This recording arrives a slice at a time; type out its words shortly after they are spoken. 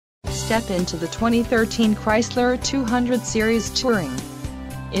step into the 2013 Chrysler 200 Series Touring.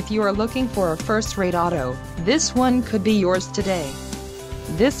 If you are looking for a first-rate auto, this one could be yours today.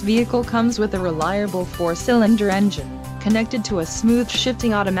 This vehicle comes with a reliable 4-cylinder engine, connected to a smooth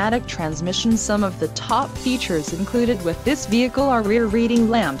shifting automatic transmission. Some of the top features included with this vehicle are rear reading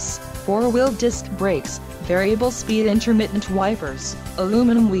lamps, 4-wheel disc brakes, variable speed intermittent wipers,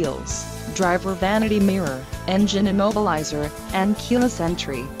 aluminum wheels, driver vanity mirror, engine immobilizer, and keyless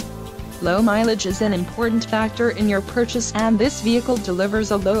entry. Low mileage is an important factor in your purchase, and this vehicle delivers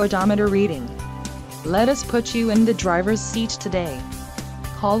a low odometer reading. Let us put you in the driver's seat today.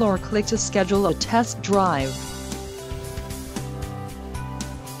 Call or click to schedule a test drive.